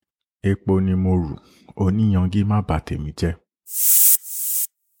Epo ni mo rù, oníyanjú má bà tèmi jẹ́.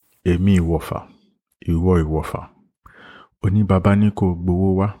 Èmi ìwọ̀fà, ìwọ ìwọ̀fà. Oníbaba ní kó gbowó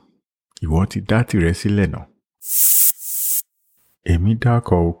wá, ìwọ ti dá tìrẹ sílẹ̀ náà. Èmi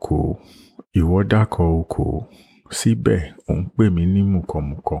dákọ̀ oko, ìwọ dákọ̀ oko, síbẹ̀ ò ń pè mí ní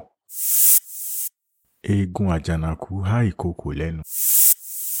mùkọ̀mùkọ̀. Eégún àjànàkú há ìkokò lẹ́nu.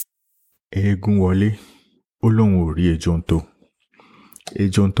 Eégún wọlé, ó lóun ò rí Ejonto.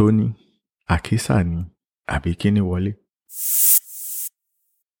 Ejontó ní Àkísà ni àbí kíní wọlé.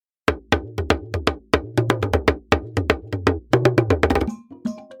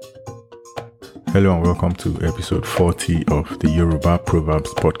 Hello and welcome to episode 40 of the Yoruba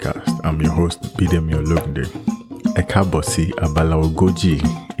Proverbs podcast. I'm your host, Bidemi Ologunde. Ẹ káàbọ̀ sí abala ogójì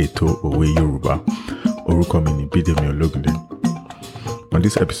ètò òwe Yorùbá. Orúkọ mi ni Bidemi Ologunde. On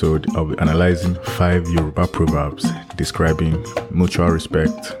this episode, I'll be analyzing 5 Yoruba proverbs describing mutual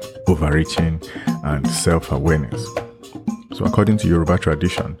respect, overreaching, and self-awareness. So according to Yoruba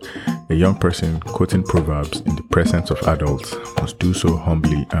tradition, a young person quoting proverbs in the presence of adults must do so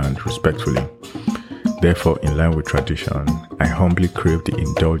humbly and respectfully. Therefore, in line with tradition, I humbly crave the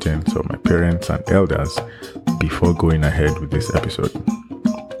indulgence of my parents and elders before going ahead with this episode.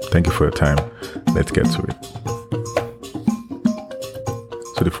 Thank you for your time. Let's get to it.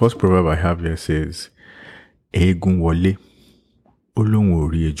 So the first proverb I have here says, Eégún wolé, ó lóun ò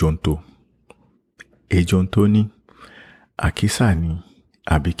rí Ejonto. Ejontó ní Àkísà ni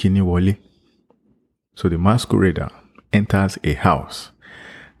àbí kíní wọlé. So the masquerader enters a house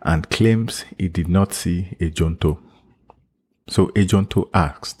and claims he did not see Ejonto. So Ejonto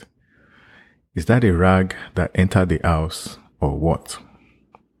asked, is that a rag that entered the house or what?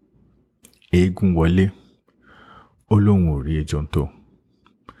 Eégún wọlé, ó lóun ò rí Ejonto.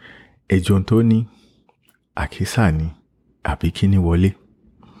 Ejontó ní Àkísà ni àbí kíní wọlé.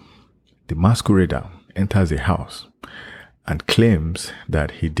 The masquerader enters a house and claims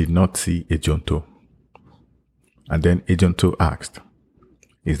that he did not see Ejonto. And then Ejonto asked,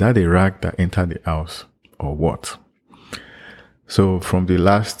 is that a rag that entered the house or what? So from the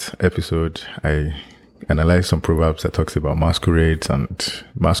last episode, I analyzed some proverbs that talks about masquerades and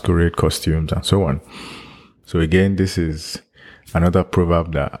masquerade costumes and so on. So again, this is another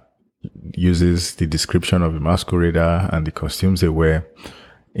proverb that uses the description of a masquerader and the costumes they wear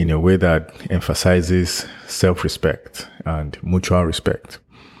in a way that emphasizes self-respect and mutual respect.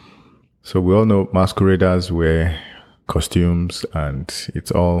 So we all know masqueraders wear costumes and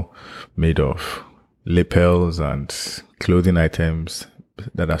it's all made of lapels and clothing items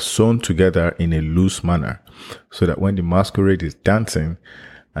that are sewn together in a loose manner so that when the masquerade is dancing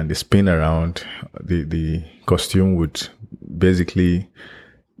and they spin around, the costume would basically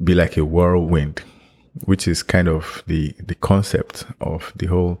be like a whirlwind, which is kind of the concept of the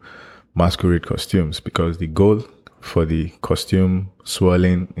whole masquerade costumes, because the goal for the costume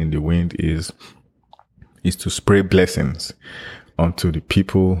swirling in the wind is to spray blessings onto the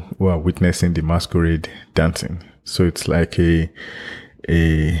people who are witnessing the masquerade dancing. So it's like an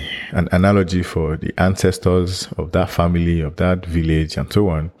analogy for the ancestors of that family, of that village, and so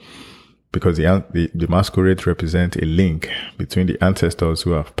on, because the masquerades represent a link between the ancestors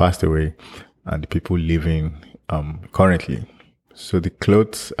who have passed away and the people living currently. So the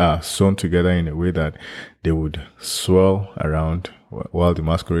clothes are sewn together in a way that they would swirl around while the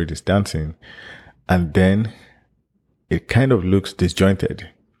masquerade is dancing, and then it kind of looks disjointed.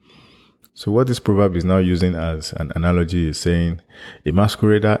 So what this proverb is now using as an analogy is saying a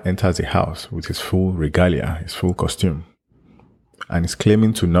masquerader enters a house with his full regalia, his full costume, and is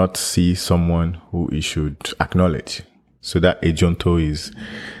claiming to not see someone who he should acknowledge. So that Ejonto is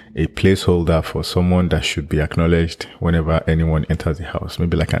a placeholder for someone that should be acknowledged whenever anyone enters the house,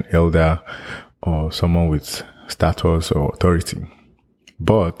 maybe like an elder or someone with status or authority.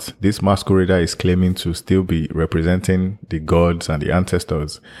 But this masquerader is claiming to still be representing the gods and the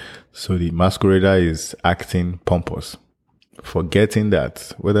ancestors. So the masquerader is acting pompous, forgetting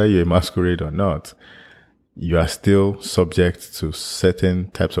that whether you're a masquerade or not, you are still subject to certain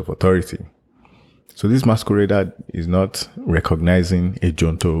types of authority. So this masquerader is not recognizing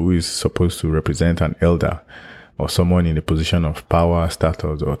Ejonto, who is supposed to represent an elder or someone in a position of power,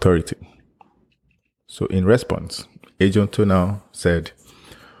 status, or authority. So in response, Ejonto now said,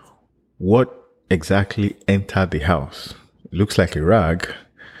 what exactly entered the house? It looks like a rag,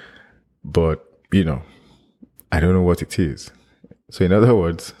 but, I don't know what it is. So in other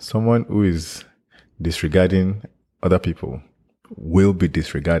words, someone who is disregarding other people will be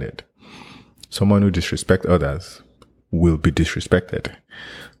disregarded. Someone who disrespects others will be disrespected.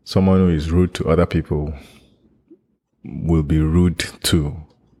 Someone who is rude to other people will be rude to.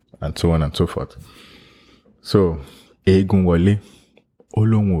 and so on and so forth. So, Eégún wolé, ó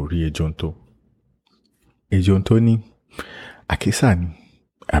lóun ò rí Ejonto. Ejonto ní, Àkísà ni,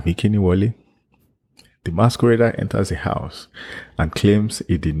 àbí kíní wọlé? The masquerader enters the house and claims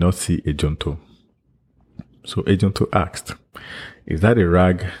he did not see Ejonto. So Ejonto asked, is that a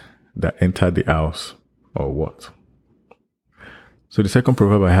rag that entered the house or what? So the second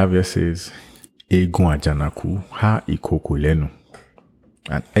proverb I have here says, Eégún àjànàkú há ìkòkò lẹ́nu.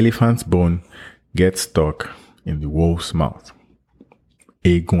 An elephant's bone gets stuck in the wolf's mouth.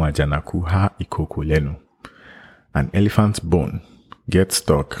 Eégún àjànàkú há ìkòkò lẹ́nu. An elephant's bone gets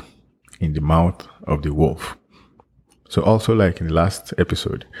stuck in the mouth of the wolf. So also, like in the last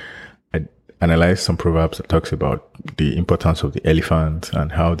episode, I analyzed some proverbs that talks about the importance of the elephant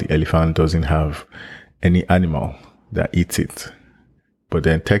and how the elephant doesn't have any animal that eats it. But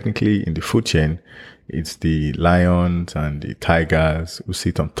then technically in the food chain, it's the lions and the tigers who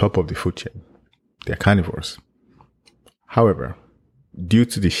sit on top of the food chain. They're carnivores. However, due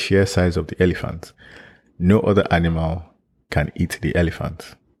to the sheer size of the elephant, no other animal can eat the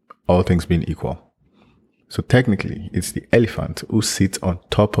elephant, all things being equal. So technically, it's the elephant who sits on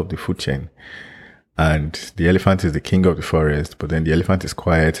top of the food chain. And the elephant is the king of the forest, but then the elephant is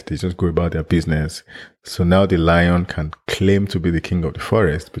quiet. They just go about their business. So now the lion can claim to be the king of the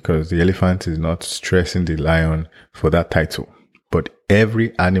forest because the elephant is not stressing the lion for that title. But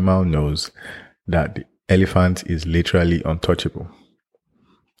every animal knows that the elephant is literally untouchable.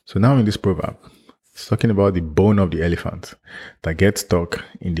 So now in this proverb, it's talking about the bone of the elephant that gets stuck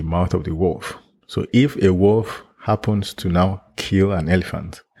in the mouth of the wolf. So if a wolf happens to now kill an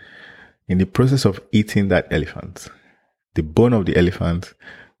elephant, in the process of eating that elephant, the bone of the elephant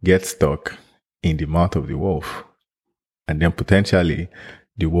gets stuck in the mouth of the wolf. And then potentially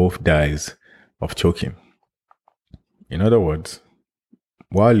the wolf dies of choking. In other words,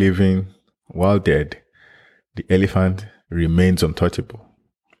 while living, while dead, the elephant remains untouchable.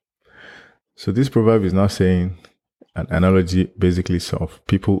 So this proverb is now saying an analogy basically of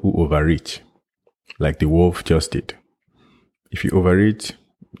people who overreach, like the wolf just did. If you overreach,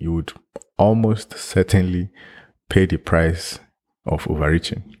 you would almost certainly pay the price of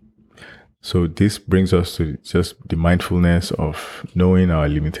overreaching. So this brings us to just the mindfulness of knowing our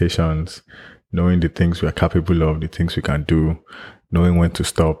limitations, knowing the things we are capable of, the things we can do, knowing when to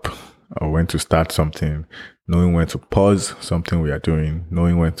stop or when to start something, knowing when to pause something we are doing,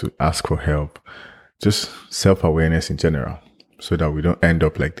 knowing when to ask for help, just self-awareness in general, so that we don't end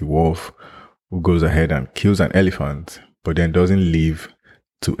up like the wolf who goes ahead and kills an elephant, but then doesn't leave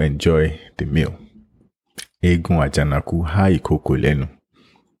to enjoy the meal. Eégún àjànàkú há ìkòkò lẹ́nu.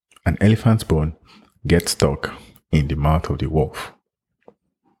 An elephant's bone gets stuck in the mouth of the wolf.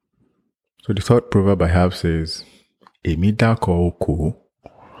 So the third proverb I have says, Èmi dákọ̀ oko,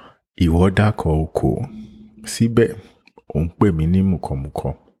 ìwọ dákọ̀ oko, síbẹ̀ ò ń pè mí ní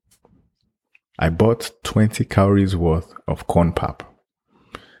mùkọ̀mùkọ̀. I bought 20 calories worth of corn pap.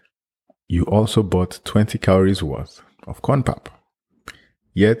 You also bought 20 calories worth of corn pap.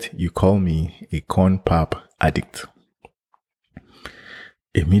 Yet you call me a corn pap addict.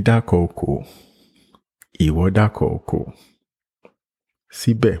 Èmi dákọ̀ oko, ìwọ dákọ̀ oko,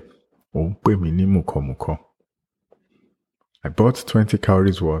 síbẹ̀ ò ń pè mí ní mùkọ̀mùkọ̀. I bought 20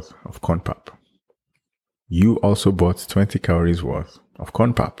 calories worth of corn pap. You also bought 20 calories worth of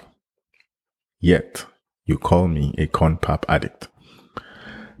corn pap. Yet you call me a corn pap addict.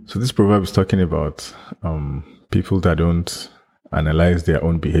 So this proverb is talking about people that don't analyze their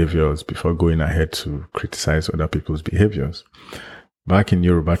own behaviors before going ahead to criticize other people's behaviors. Back in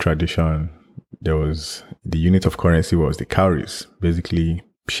Yoruba tradition, there was the unit of currency was the cowries, basically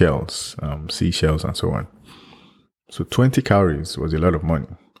shells, seashells, and so on. So 20 cowries was a lot of money.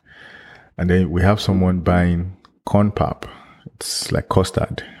 And then we have someone buying corn pap. It's like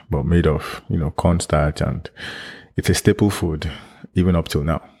custard, but made of, cornstarch, and it's a staple food even up till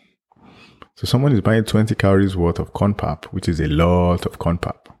now. So someone is buying 20 calories worth of corn pap, which is a lot of corn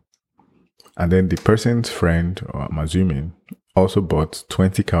pap. And then the person's friend, or I'm assuming, also bought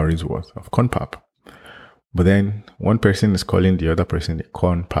 20 calories worth of corn pap. But then one person is calling the other person a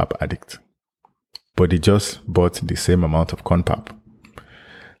corn pap addict. But they just bought the same amount of corn pap.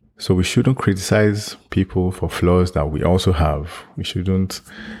 So we shouldn't criticize people for flaws that we also have. We shouldn't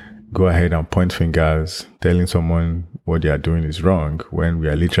go ahead and point fingers telling someone what they are doing is wrong when we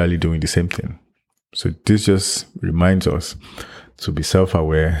are literally doing the same thing. So this just reminds us to be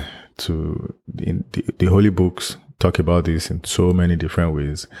self-aware. The holy books talk about this in so many different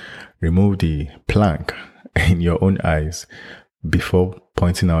ways. Remove the plank in your own eyes before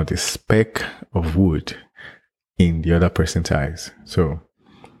pointing out the speck of wood in the other person's eyes. So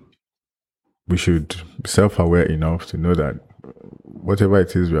we should be self-aware enough to know that whatever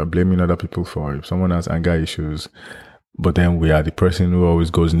it is we are blaming other people for, if someone has anger issues, but then we are the person who always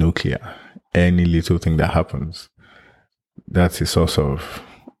goes nuclear, any little thing that happens, that's a source of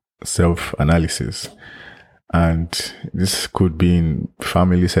self-analysis. And this could be in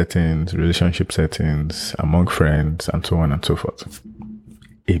family settings, relationship settings, among friends, and so on and so forth.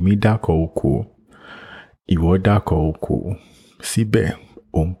 Èmi dákọ̀ oko, ìwọ dákọ̀ oko, síbẹ̀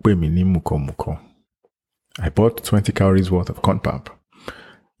ò ń pè mí ní mùkọ̀mùkọ̀. I bought 20 calories worth of corn pap.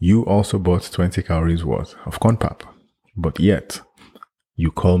 You also bought 20 calories worth of corn pap. But yet,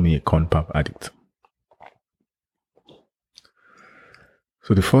 you call me a corn pap addict.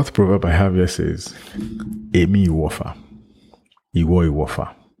 So the fourth proverb I have here says, Èmi ìwọ̀fà, ìwọ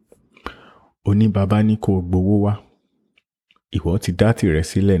ìwọ̀fà. Oní bàbá ní kó gbowó wá. Ìwọ ti dá tìrẹ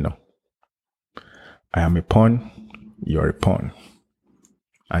sílẹ̀ náà. I am a pawn, you're a pawn.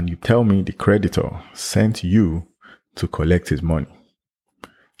 And you tell me the creditor sent you to collect his money.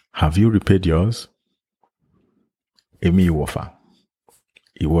 Have you repaid yours? Èmi ìwọ̀fà,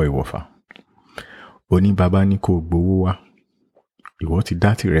 ìwọ ìwọ̀fà. Oní bàbá ní kó gbowó wá. Ìwọ ti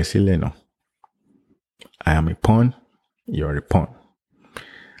dá tìrẹ sílẹ̀ náà. I am a pawn, you're a pawn.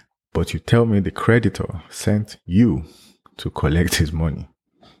 But you tell me the creditor sent you to collect his money.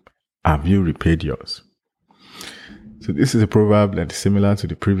 Have you repaid yours? So this is a proverb that is similar to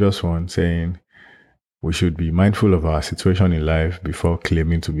the previous one, saying we should be mindful of our situation in life before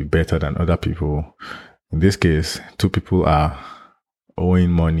claiming to be better than other people. In this case, two people are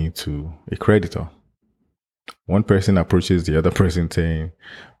owing money to a creditor. One person approaches the other person saying,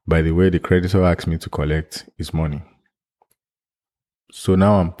 by the way, the creditor asked me to collect his money. So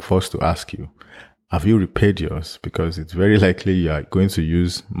now I'm forced to ask you, have you repaid yours? Because it's very likely you are going to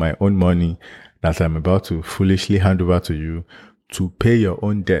use my own money that I'm about to foolishly hand over to you to pay your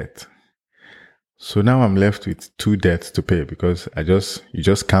own debt. So now I'm left with two debts to pay because you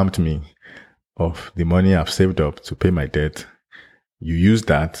just scammed me of the money I've saved up to pay my debt. You use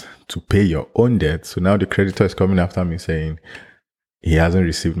that to pay your own debt. So now the creditor is coming after me saying he hasn't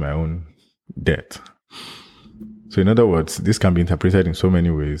received my own debt. So in other words, this can be interpreted in so many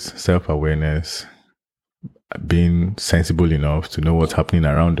ways. Self-awareness, being sensible enough to know what's happening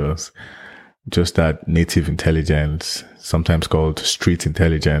around us, just that native intelligence, sometimes called street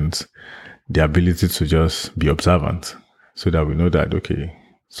intelligence, the ability to just be observant so that we know that, okay,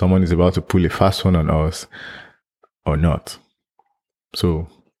 someone is about to pull a fast one on us or not. So,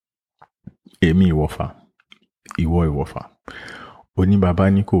 Èmi ìwọ̀fà, ìwọ ìwọ̀fà. Oní bàbá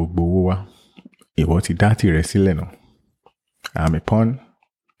ní kó gbowó wá. Ìwọ ti dá tìrẹ sílẹ̀ náà. I'm a pawn,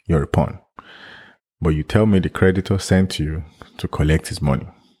 you're a pawn. But you tell me the creditor sent you to collect his money.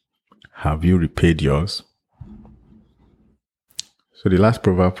 Have you repaid yours? So the last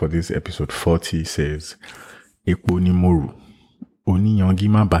proverb for this episode 40 says, Epo ni moru, oníyanjú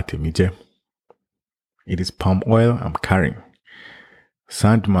má bà tèmi jẹ́. It is palm oil I'm carrying.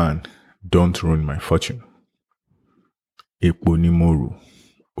 Sandman, don't ruin my fortune. Epo ni moru,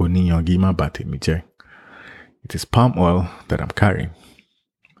 oníyanjú má bà tèmi jẹ́. It is palm oil that I'm carrying.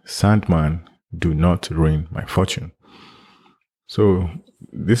 Sandman, do not ruin my fortune. So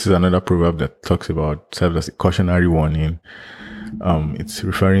this is another proverb that serves as a cautionary warning. It's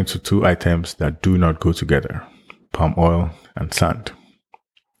referring to two items that do not go together, palm oil and sand.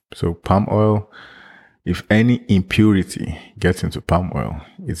 So palm oil, if any impurity gets into palm oil,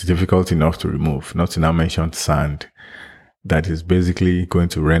 it's difficult enough to remove, not to now mention sand, that is basically going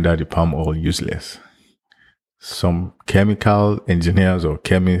to render the palm oil useless. Some chemical engineers or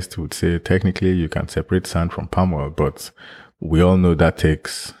chemists would say technically you can separate sand from palm oil, but we all know that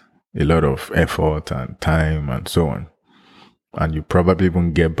takes a lot of effort and time and so on. And you probably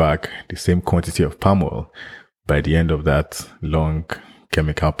won't get back the same quantity of palm oil by the end of that long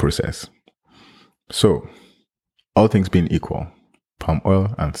chemical process. So, all things being equal, palm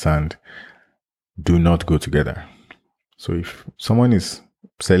oil and sand do not go together. So if someone is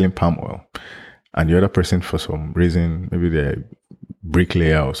selling palm oil and the other person, for some reason, maybe they're a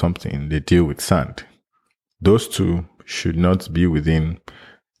bricklayer or something, they deal with sand, those two should not be within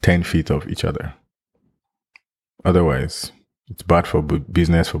 10 feet of each other. Otherwise, it's bad for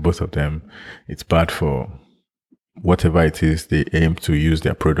business for both of them. It's bad for whatever it is they aim to use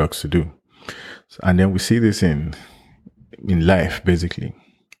their products to do. And then we see this in life, basically.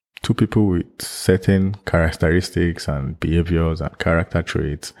 Two people with certain characteristics and behaviors and character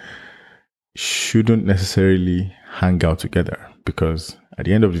traits shouldn't necessarily hang out together, because at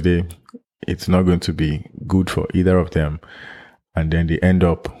the end of the day, it's not going to be good for either of them. And then they end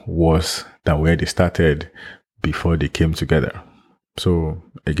up worse than where they started before they came together. So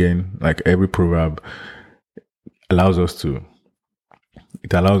again, like every proverb allows us to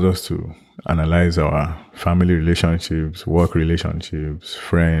analyze our family relationships, work relationships,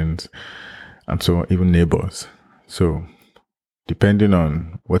 friends, and so even neighbors. So depending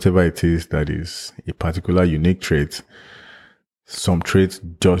on whatever it is that is a particular unique trait, some traits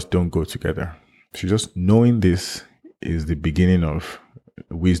just don't go together. So just knowing this is the beginning of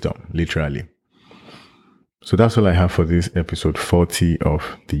wisdom, literally. So that's all I have for this episode 40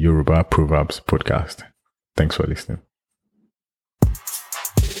 of the Yoruba Proverbs podcast. Thanks for listening.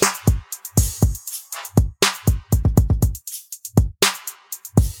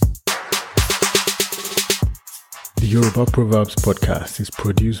 The Yoruba Proverbs podcast is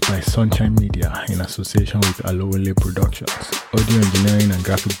produced by Sunshine Media in association with Wolé Productions. Audio engineering and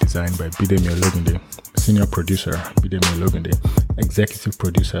graphic design by Bidemi Ologunde. Senior producer Bidemi Ologunde. Executive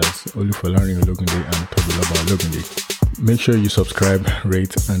producers Olufolarin Ologunde and Tobiloba Ologunde. Make sure you subscribe,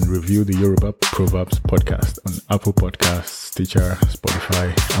 rate, and review the Yoruba Proverbs podcast on Apple Podcasts, Stitcher,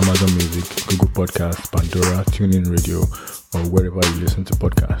 Spotify, Amazon Music, Google Podcasts, Pandora, TuneIn Radio, or wherever you listen to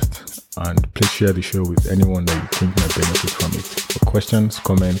podcasts. And please share the show with anyone that you think might benefit from it. For questions,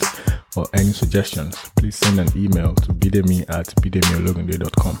 comments, or any suggestions, please send an email to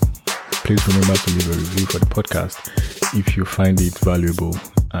bidemi@bidemiologunde.com. Please remember to leave a review for the podcast if you find it valuable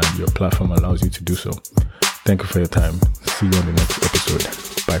and your platform allows you to do so. Thank you for your time. See you on the next